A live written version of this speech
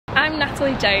I'm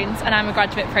Natalie Jones and I'm a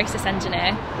graduate process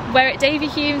engineer. We're at Davy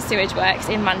Hume Sewage Works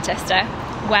in Manchester,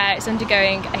 where it's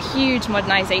undergoing a huge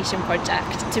modernisation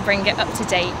project to bring it up to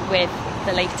date with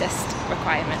the latest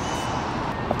requirements.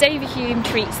 Davy Hume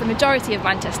treats the majority of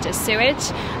Manchester's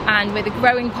sewage, and with a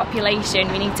growing population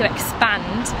we need to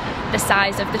expand the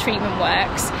size of the treatment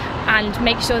works and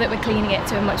make sure that we're cleaning it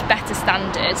to a much better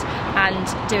standard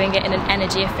and doing it in an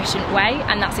energy efficient way,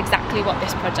 and that's exactly what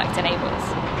this project enables.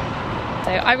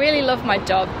 So I really love my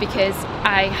job because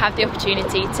I have the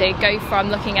opportunity to go from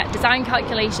looking at design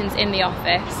calculations in the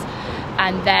office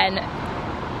and then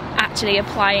actually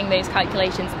applying those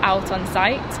calculations out on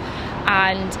site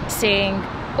and seeing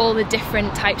all the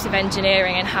different types of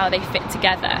engineering and how they fit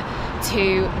together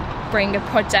to bring a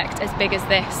project as big as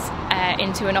this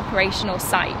into an operational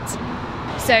site.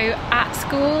 So at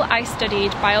school I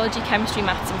studied biology, chemistry,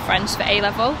 maths and French for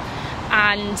A-level,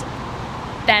 and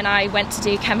then I went to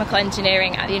do chemical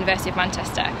engineering at the University of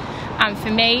Manchester. And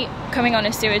for me, coming on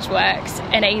a sewage works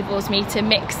enables me to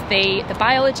mix the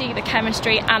biology, the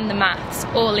chemistry and the maths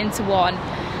all into one.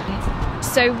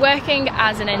 So working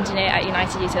as an engineer at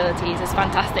United Utilities is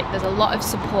fantastic. There's a lot of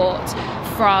support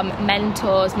from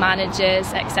mentors,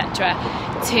 managers, etc.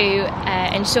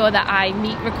 to ensure that I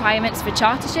meet requirements for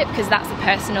chartership, because that's a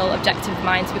personal objective of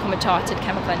mine, to become a chartered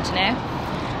chemical engineer.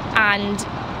 And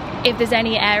if there's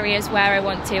any areas where I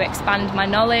want to expand my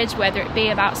knowledge, whether it be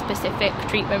about specific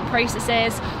treatment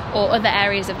processes or other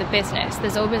areas of the business,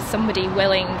 there's always somebody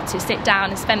willing to sit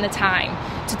down and spend the time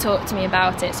to talk to me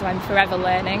about it, so I'm forever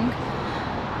learning.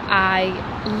 I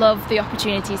love the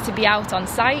opportunities to be out on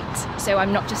site, so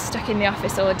I'm not just stuck in the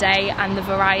office all day, and the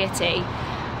variety.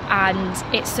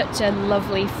 And it's such a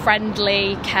lovely,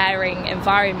 friendly, caring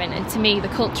environment, and to me the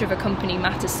culture of a company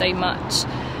matters so much,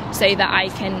 so that I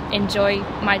can enjoy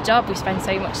my job. We spend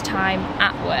so much time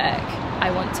at work. I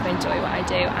want to enjoy what I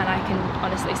do, and I can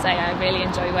honestly say I really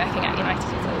enjoy working at United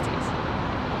Utilities.